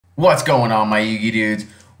What's going on, my Yugi dudes?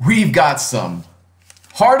 We've got some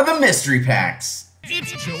Heart of the Mystery Packs.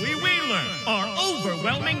 It's Joey Wheeler, our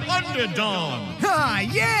overwhelming underdog. Ah,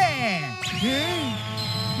 yeah!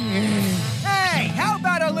 Hey, how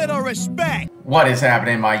about a little respect? What is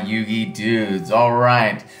happening, my Yugi dudes? All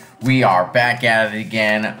right, we are back at it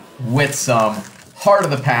again with some Heart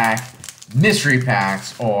of the Pack Mystery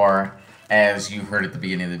Packs, or as you heard at the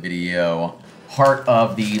beginning of the video, Heart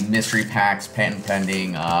of the Mystery Packs, patent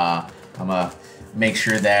pending. I'm gonna make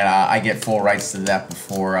sure that I get full rights to that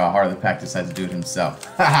before Heart of the Pack decides to do it himself.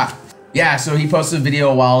 Yeah, so he posted a video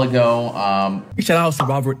a while ago. Shout out to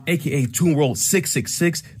Robert, aka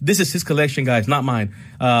ToonWorld666. This is his collection, guys, not mine.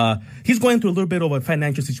 He's going through a little bit of a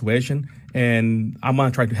financial situation, and I'm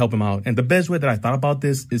gonna try to help him out. And the best way that I thought about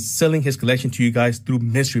this is selling his collection to you guys through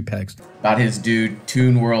mystery packs. About his dude,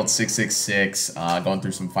 ToonWorld666, going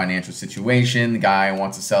through some financial situation. The guy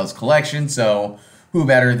wants to sell his collection, so who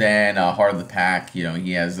better than Heart of the Pack? You know,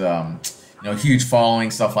 he has huge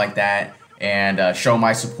following, stuff like that, and show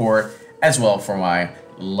my support as well for my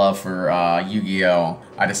love for Yu-Gi-Oh!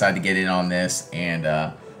 I decided to get in on this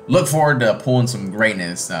and look forward to pulling some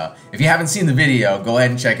greatness. If you haven't seen the video, go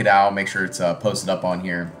ahead and check it out. Make sure it's posted up on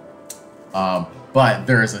here. But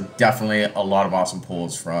there is definitely a lot of awesome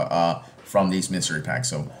pulls from these mystery packs,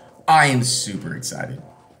 so I am super excited.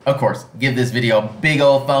 Of course, give this video a big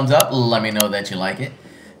old thumbs up. Let me know that you like it.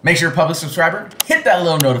 Make sure you're a public subscriber. Hit that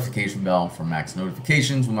little notification bell for max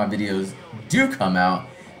notifications when my videos do come out.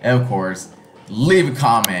 And of course, leave a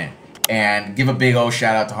comment and give a big old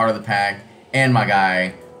shout out to Heart of the Pack and my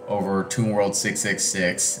guy over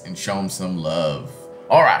ToonWorld666 and show him some love.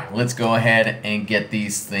 All right, let's go ahead and get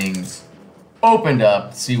these things opened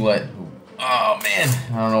up. See what, oh man,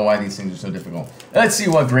 I don't know why these things are so difficult. Let's see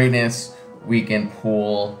what greatness we can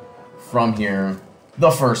pull from here. The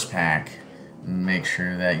first pack. Make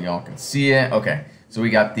sure that y'all can see it. Okay, so we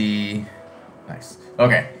got the, nice.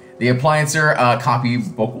 Okay, the Appliancer Copy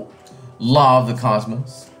Vocal, Law of the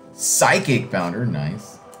Cosmos, Psychic Founder,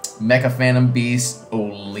 nice. Mecha Phantom Beast,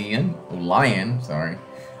 Olian, sorry.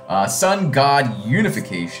 Sun God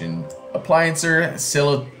Unification, Appliancer,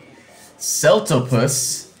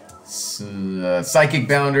 Celtopus, Psychic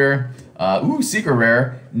Founder, Secret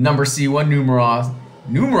Rare, Number C1,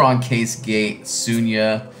 Numeron Case Gate,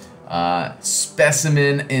 Sunya,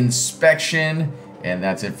 Specimen Inspection, and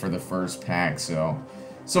that's it for the first pack. So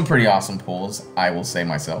some pretty awesome pulls, I will say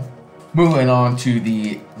myself. Moving on to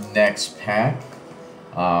the next pack.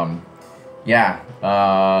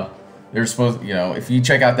 They're supposed, if you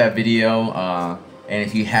check out that video, and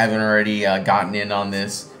if you haven't already gotten in on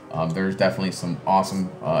this, there's definitely some awesome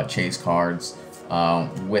chase cards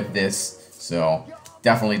with this. So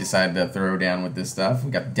definitely decided to throw down with this stuff.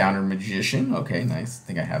 We got the Downer Magician. Okay, nice. I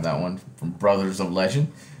think I have that one from Brothers of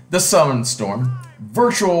Legend. The Summon Storm.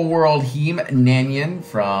 Virtual World Heem Nanyan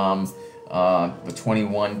from the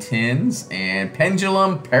 2110s. And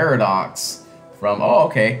Pendulum Paradox from,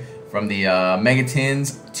 from the Mega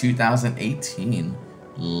Tins 2018.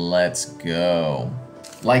 Let's go.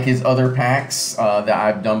 Like his other packs that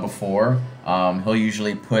I've done before, he'll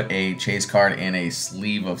usually put a chase card in a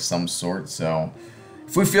sleeve of some sort. So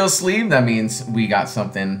if we feel sleeve, that means we got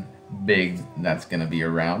something big that's gonna be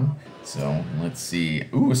around. So let's see.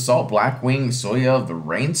 Ooh, Assault Blackwing, Soya of the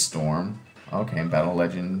Rainstorm. Okay, Battle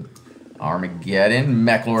Legend, Armageddon,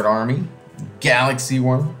 Mechlord Army, Galaxy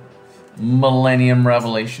Worm, Millennium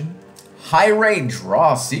Revelation, High Rate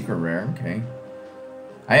Draw, Secret Rare. Okay,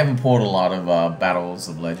 I haven't pulled a lot of Battles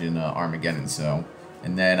of Legend Armageddon, so.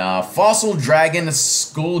 And then Fossil Dragon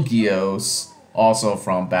Skullgios, also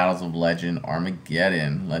from Battles of Legend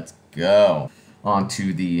Armageddon. Let's go. On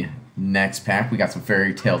to the next pack. We got some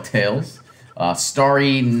Fairy Tale Tales.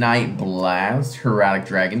 Starry Night Blast, Heraldic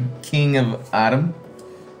Dragon, King of Adam,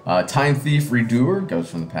 Time Thief Redoer, goes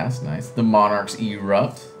from the past, nice. The Monarchs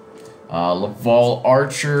Erupt, Laval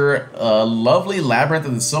Archer, Lovely Labyrinth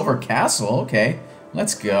of the Silver Castle, okay,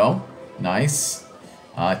 let's go, nice.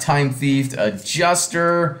 Time Thief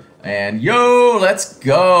Adjuster, and let's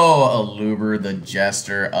go, Aluber the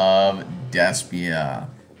Jester of Despia.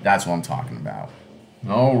 That's what I'm talking about.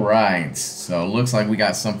 All right, so looks like we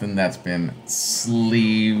got something that's been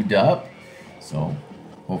sleeved up. So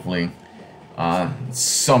hopefully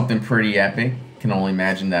something pretty epic. Can only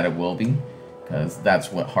imagine that it will be, because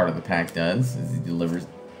that's what Heart of the Pack does, is he delivers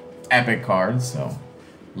epic cards. So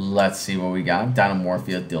let's see what we got.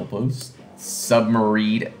 Dynamorphia Dilpos,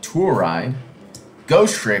 Submarine Tour Ride,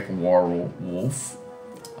 Ghost Trick Warwolf,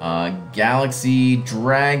 Galaxy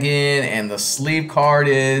Dragon, and the sleeve card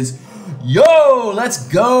is, let's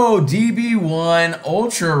go, DB1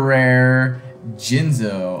 Ultra Rare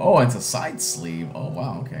Jinzo. Oh, it's a side sleeve. Oh,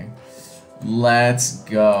 wow, okay. Let's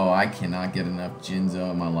go. I cannot get enough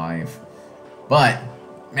Jinzo in my life. But,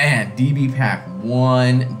 man, DB pack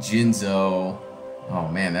 1 Jinzo. Oh,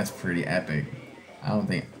 man, that's pretty epic. I don't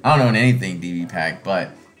know anything DB pack,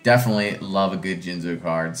 but definitely love a good Jinzo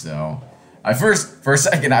card. So, for a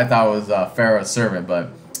second, I thought it was Pharaoh's Servant, but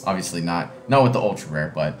obviously not. Not with the ultra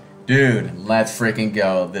rare, but dude, let's freaking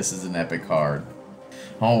go. This is an epic card.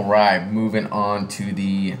 Alright, moving on to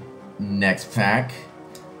the next pack.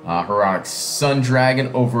 Heroic Sun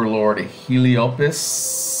Dragon, Overlord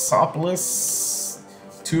Heliopolis.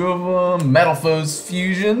 2 of them. Metal Foes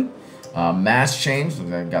Fusion. Mass Change.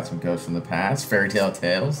 I've got some ghosts from the past. Fairy Tale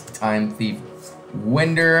Tales. Time Thief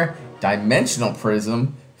Winder. Dimensional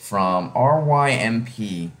Prism from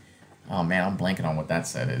RYMP. Oh man, I'm blanking on what that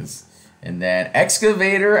set is. And then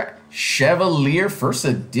Excavator Chevalier First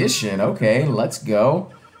Edition. Okay, let's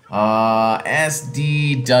go. SDWS.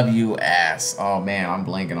 Oh man, I'm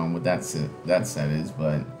blanking on what that set is,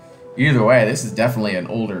 but either way, this is definitely an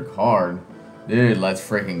older card. Dude, let's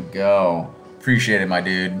freaking go. Appreciate it, my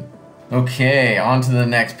dude. Okay, on to the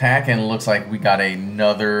next pack, and it looks like we got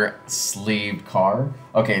another sleeved card.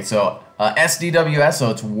 Okay, so SDWS,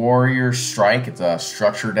 so it's Warrior Strike. It's a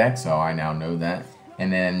structure deck, so I now know that.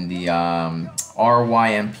 And then the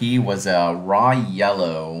RYMP was a Raw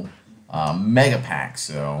Yellow Mega Pack,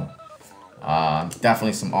 so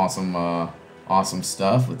definitely some awesome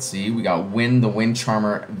stuff. Let's see, we got the Wind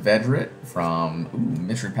Charmer Vedrit from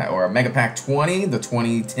Mystery Pack, or Mega Pack 20, the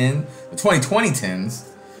 2020 tins.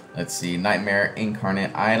 Let's see, Nightmare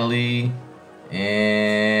Incarnate Idly,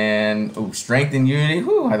 and Strength and Unity.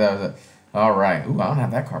 Whew, I thought it was all right. I don't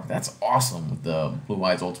have that card, but that's awesome with the Blue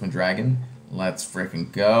Eyes Ultimate Dragon. Let's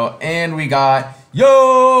freaking go. And we got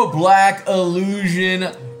Black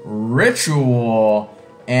Illusion Ritual,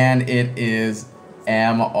 and it is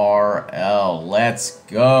MRL. Let's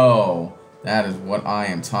go. That is what I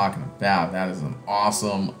am talking about. That is an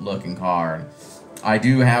awesome looking card. I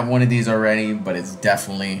do have one of these already, but it's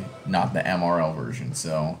definitely not the MRL version.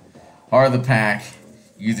 So, heart of the pack,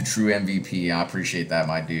 you the true MVP. I appreciate that,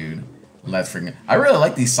 my dude. Let's freaking. I really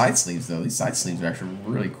like these side sleeves though. These side sleeves are actually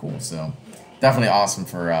really cool. So, definitely awesome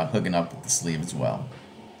for hooking up with the sleeve as well.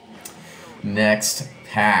 Next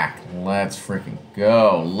pack, let's freaking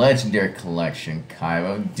go. Legendary Collection,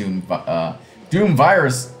 Kaiba, Doom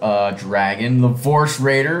Virus Dragon, Lavorce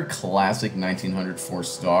Raider, classic 1900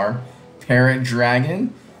 4-star, Parrot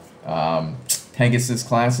Dragon, Pegasus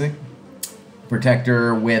Classic,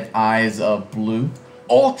 Protector with Eyes of Blue,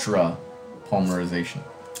 Ultra Polymerization,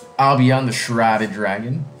 Albion the Shrouded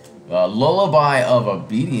Dragon, Lullaby of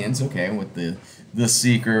Obedience, okay, with the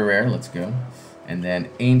Secret Rare, let's go. And then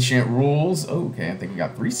Ancient Rules, okay, I think we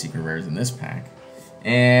got 3 Secret Rares in this pack.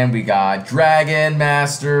 And we got Dragon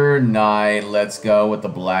Master Knight, let's go, with the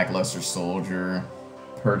Blackluster Soldier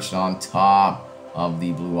perched on top of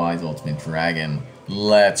the Blue Eyes Ultimate Dragon.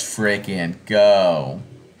 Let's freaking go.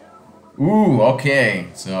 Okay,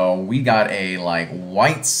 so we got a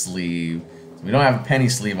white sleeve. So we don't have a penny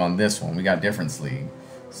sleeve on this one, we got a different sleeve.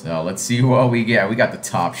 So let's see what we get. We got the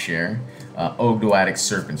top share, Ogdoatic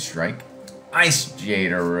Serpent Strike, Ice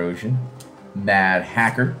Jade Erosion, Mad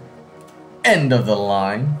Hacker, End of the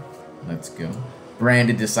Line, let's go,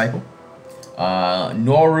 Branded Disciple,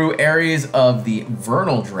 Noru Ares of the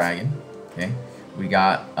Vernal Dragon, okay, we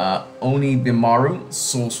got Oni Bimaru,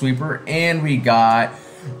 Soul Sweeper, and we got,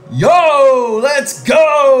 let's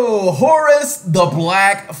go, Horus the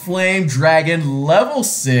Black Flame Dragon, level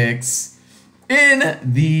 6, in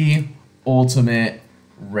the Ultimate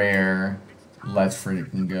Rare. Let's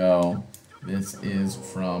freaking go. This is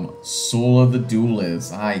from Soul of the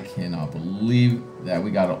Duelist. I cannot believe that we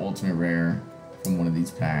got an Ultimate Rare from one of these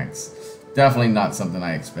packs. Definitely not something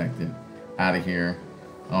I expected out of here.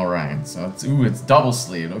 Alright, so it's double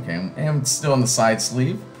sleeved. Okay, and it's still on the side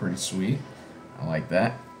sleeve. Pretty sweet. I like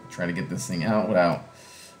that. Try to get this thing out without...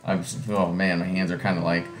 oh man, my hands are kind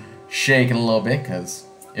of shaking a little bit because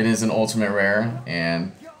it is an Ultimate Rare.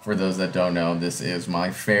 And for those that don't know, this is my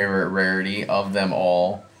favorite rarity of them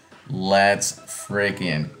all. Let's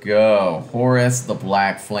freaking go. Horus the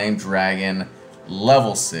Black Flame Dragon,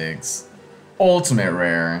 level 6, Ultimate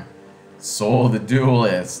Rare, Soul of the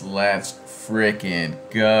Duelist. Let's freaking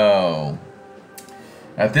go.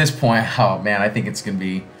 At this point, oh man, I think it's gonna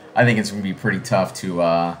be pretty tough to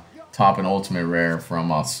top an Ultimate Rare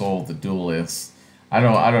from Soul of the Duelist. I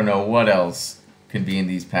don't know what else could be in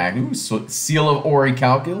these packs. Ooh, so Seal of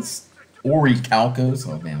Orichalcos. Oh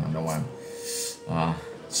man, I don't know why I'm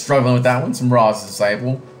struggling with that one. Some Raw's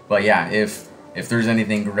Disciple. But yeah, if if there's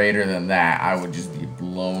anything greater than that, I would just be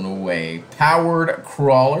blown away. Powered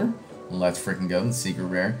Crawler. Let's freaking go. The secret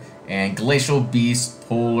rare. And Glacial Beast,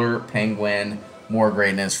 Polar Penguin. More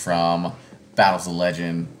greatness from Battles of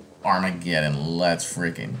Legend, Armageddon. Let's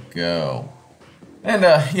freaking go.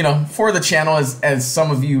 And, you know, for the channel, as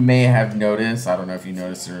some of you may have noticed, I don't know if you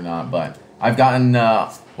noticed it or not, but I've gotten,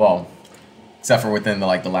 well, except for within the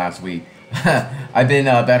last week, I've been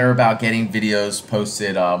better about getting videos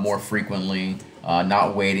posted more frequently,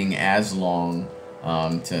 not waiting as long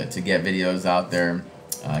to get videos out there,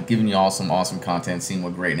 giving you all some awesome content, seeing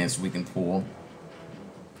what greatness we can pull.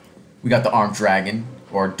 We got the Armed Dragon,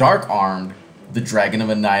 or Dark Armed, the Dragon of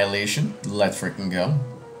Annihilation. Let's freaking go.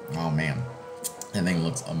 Oh, man. That thing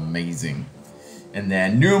looks amazing. And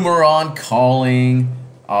then Numeron Calling.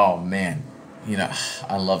 Oh, man. You know,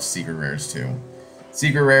 I love secret rares, too.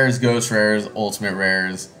 Secret rares, ghost rares, ultimate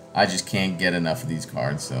rares. I just can't get enough of these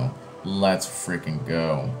cards, so let's freaking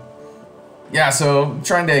go. Yeah, so I'm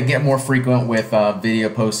trying to get more frequent with video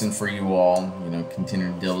posting for you all. You know,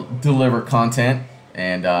 continue to deliver content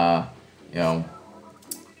and, you know,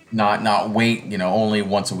 not wait, you know, only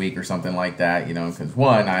once a week or something like that, you know, because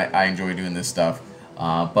one, I enjoy doing this stuff,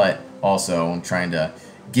 but also I'm trying to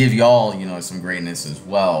give y'all, you know, some greatness as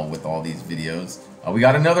well with all these videos. We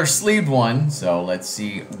got another sleeved one, so let's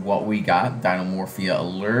see what we got. Dinomorphia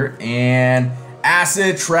Alert and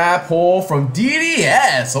Acid Trap Hole from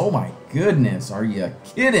DDS. Oh my goodness, are you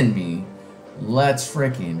kidding me? Let's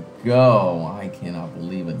freaking go. I cannot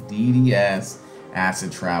believe a DDS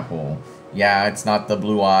Acid Trap Hole. Yeah, it's not the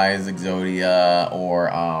Blue Eyes, Exodia,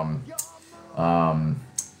 or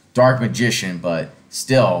Dark Magician, but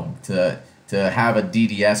still, to have a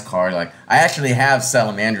DDS card, like, I actually have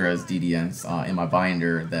Salamandra's DDS in my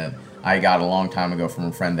binder that I got a long time ago from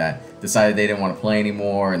a friend that decided they didn't want to play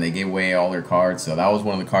anymore, and they gave away all their cards, so that was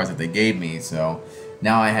one of the cards that they gave me. So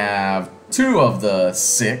now I have 2 of the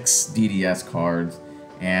 6 DDS cards,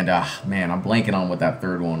 and man, I'm blanking on what that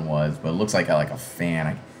third one was, but it looks like a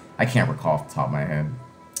fan. I can't recall off the top of my head.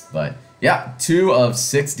 But yeah, 2 of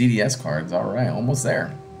 6 DDS cards. All right, almost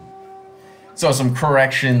there. So some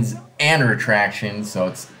corrections and retractions.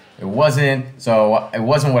 So it wasn't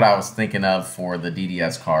what I was thinking of for the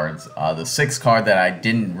DDS cards. The 6th card that I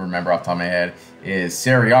didn't remember off the top of my head is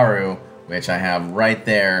Seriaru, which I have right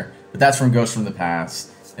there. But that's from Ghost from the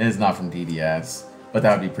Past. It is not from DDS. But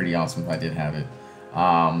that would be pretty awesome if I did have it.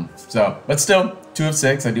 But still, 2 of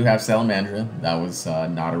 6. I do have Salamandra. That was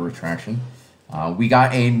not a retraction. We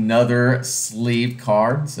got another sleeve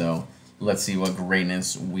card, so let's see what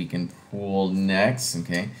greatness we can pull next.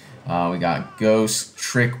 Okay, we got Ghost,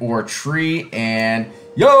 Trick or Treat, and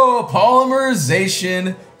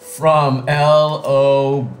Polymerization from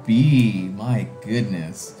LOB. My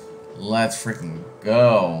goodness, let's freaking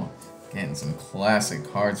go. Getting some classic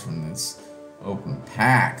cards from this open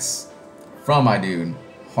packs. From my dude,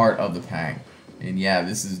 Heart of the Pack. And yeah,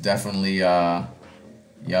 this is definitely, yep,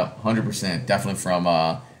 100%. Definitely from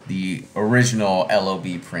the original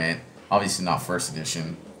LOB print. Obviously not first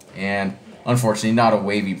edition. And unfortunately not a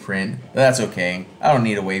wavy print. But that's okay. I don't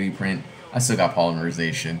need a wavy print. I still got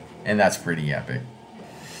polymerization. And that's pretty epic.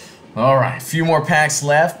 Alright, a few more packs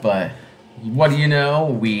left. But what do you know?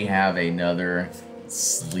 We have another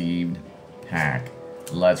sleeved pack.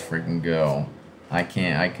 Let's freaking go. I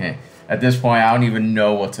can't. At this point, I don't even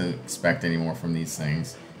know what to expect anymore from these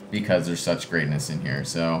things because there's such greatness in here.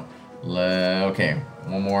 So, okay,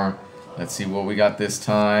 one more. Let's see what we got this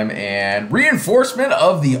time. And Reinforcement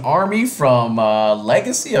of the Army from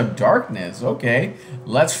Legacy of Darkness. Okay,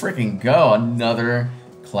 let's freaking go. Another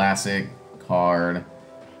classic card.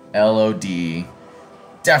 LOD.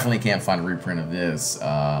 Definitely can't find a reprint of this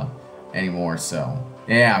anymore. So,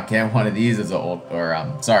 yeah, get one of these as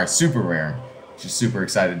a super rare. Just super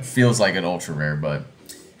excited. Feels like an ultra rare, but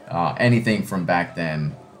anything from back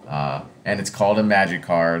then. And it's called a magic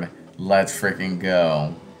card. Let's freaking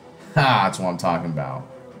go. Ha, that's what I'm talking about.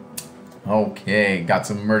 Okay, got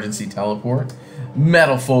some emergency teleport.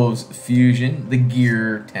 Metal Foes Fusion. The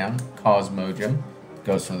Gear Town. Cosmojo.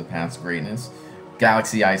 Ghost from the Past Greatness.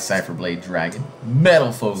 Galaxy Eye Cypherblade Dragon.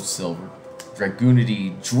 Metal Foes Silver.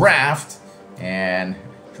 Dragoonity Draft. And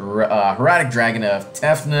Heretic Dragon of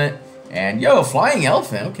Tefnut. And Flying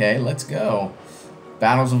Elephant. Okay, let's go.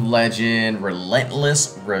 Battles of Legend,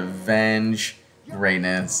 Relentless Revenge,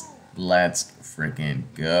 Greatness. Let's freaking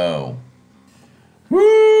go.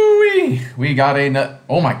 Woo-wee! We got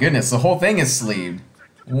oh my goodness, the whole thing is sleeved.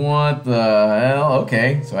 What the hell?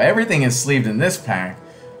 Okay, so everything is sleeved in this pack.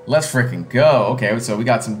 Let's freaking go. Okay, so we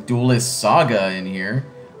got some Duelist Saga in here.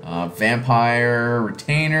 Vampire,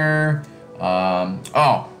 Retainer.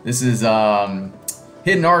 Oh, This is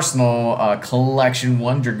Hidden Arsenal Collection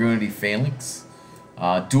 1 Dragoonity Phalanx.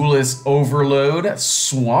 Duelist Overload,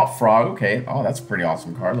 Swamp Frog. Okay, oh, that's a pretty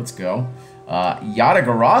awesome card. Let's go.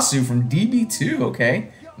 Yatagarasu from DB2. Okay,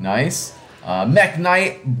 nice. Mech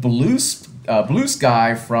Knight Blue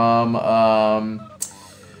Sky from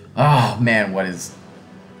oh man, what is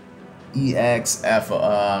EXF?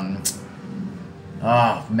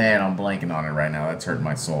 Oh man, I'm blanking on it right now. That's hurting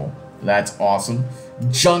my soul. That's awesome.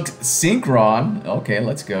 Junk Synchron. Okay,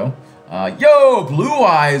 let's go. Yo, Blue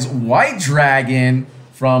Eyes White Dragon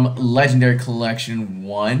from Legendary Collection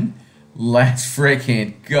 1. Let's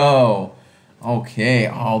freaking go. Okay.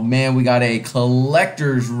 Oh man, we got a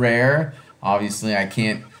collector's rare. Obviously, I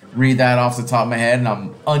can't read that off the top of my head, and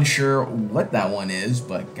I'm unsure what that one is,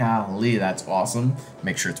 but golly, that's awesome.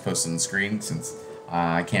 Make sure it's posted on the screen since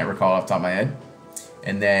I can't recall off the top of my head.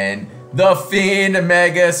 And then the Fiend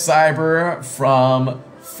Mega Cyber from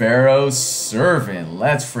Pharaoh's Servant.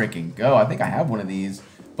 Let's freaking go. I think I have one of these,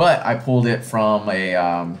 but I pulled it from a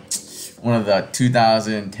one of the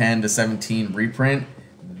 2010 to 17 reprint.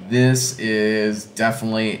 This is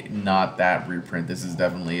definitely not that reprint. This is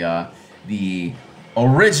definitely the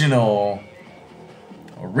original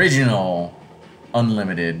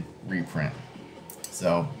unlimited reprint.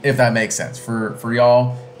 So if that makes sense for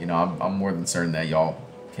y'all, you know, I'm more than certain that y'all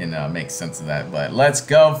can make sense of that. But let's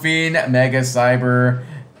go, Fiend Mega Cyber.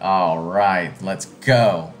 All right, let's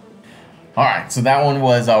go. All right, so that one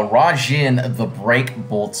was Rajin the Break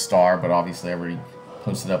Bolt Star, but obviously I already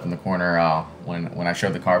posted up in the corner when I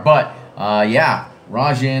showed the card. But yeah,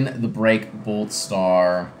 Rajin the Break Bolt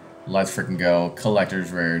Star. Let's freaking go.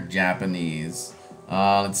 Collector's rare, Japanese.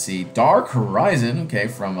 Let's see, Dark Horizon. Okay,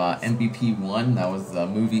 from MVP 1. That was the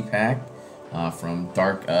movie pack from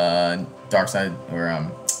Dark Side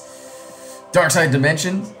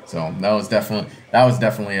Dimensions. So that was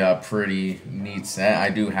definitely a pretty neat set. I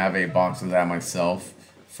do have a box of that myself.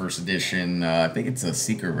 First edition. I think it's a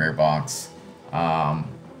secret rare box.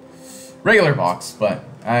 Regular box, but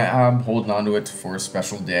I'm holding on to it for a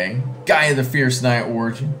special day. Gaia the Fierce Knight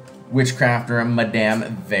Origin. Witchcrafter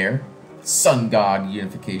Madame Vare. Sun God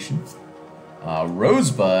Unification.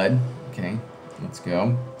 Rosebud. Okay, let's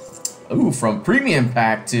go. Ooh, from Premium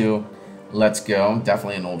Pack 2. Let's go.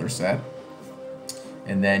 Definitely an older set.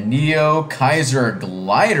 And then Neo Kaiser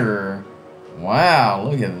Glider. Wow,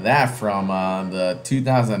 look at that from the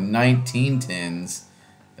 2019 tins.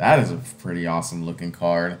 That is a pretty awesome looking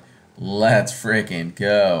card. Let's freaking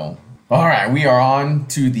go. All right, we are on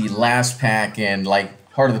to the last pack, and like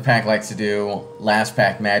Heart of the Pack likes to do, last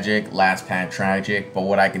pack magic, last pack tragic. But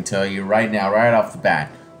what I can tell you right now, right off the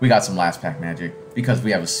bat, we got some last pack magic because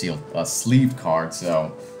we have a sleeve card.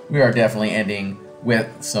 So we are definitely ending with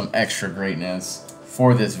some extra greatness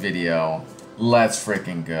for this video. Let's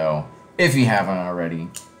freaking go. If you haven't already,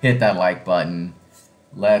 hit that like button.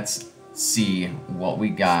 Let's see what we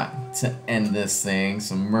got to end this thing.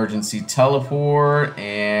 Some emergency teleport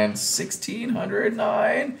and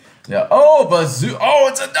 1609. Yeah. Oh, Bazoo. Oh,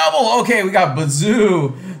 it's a double. Okay, we got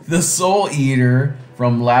Bazoo, the Soul Eater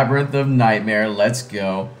from Labyrinth of Nightmare. Let's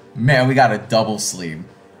go. Man, we got a double sleeve.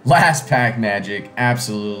 Last pack magic,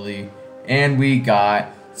 absolutely. And we got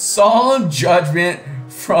Solemn Judgment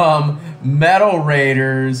from Metal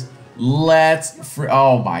Raiders.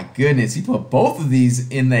 Oh my goodness, he put both of these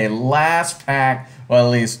in the last pack. Well,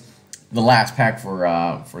 at least the last pack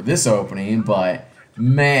for this opening, but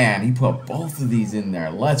man, he put both of these in there.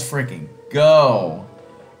 Let's freaking go.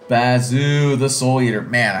 Bazoo, the Soul Eater.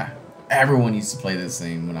 Man, everyone used to play this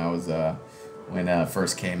thing when I was when it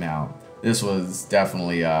first came out. This was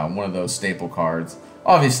definitely one of those staple cards.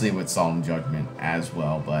 Obviously with Solemn Judgment as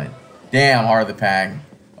well, but damn, Heart of the Pack,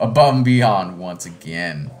 above and beyond once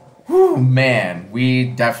again. Whew, man, we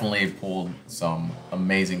definitely pulled some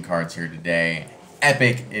amazing cards here today.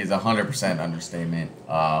 Epic is 100% understatement.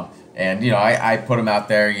 And, you know, I put them out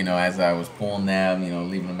there, you know, as I was pulling them, you know,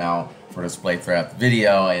 leaving them out for display throughout the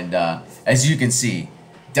video. And as you can see,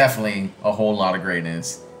 definitely a whole lot of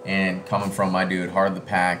greatness. And coming from my dude, Heart of the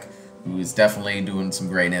Pack, who is definitely doing some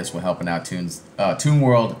greatness with helping out Toon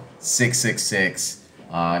World 666,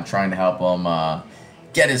 trying to help him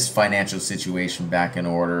get his financial situation back in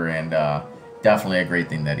order, and definitely a great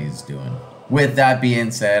thing that he's doing. With that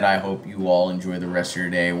being said, I hope you all enjoy the rest of your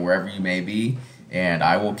day wherever you may be, and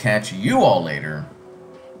I will catch you all later.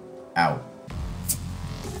 Out.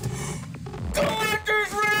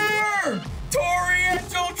 Collector's Rare!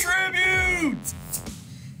 Toriental Tribute!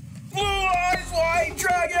 Blue Eyes White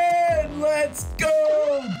Dragon! Let's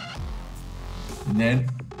go! And then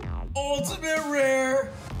Ultimate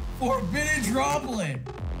Rare Forbidden Droplet.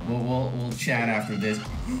 We'll chat after this.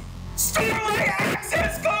 Starlight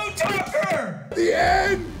Access Code Talker! The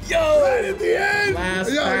end! Yo! Right at the end!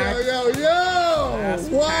 Last yo, pack. yo, yo, yo! Last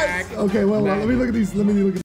What? pack. Okay, well, let me look at these. Let me look at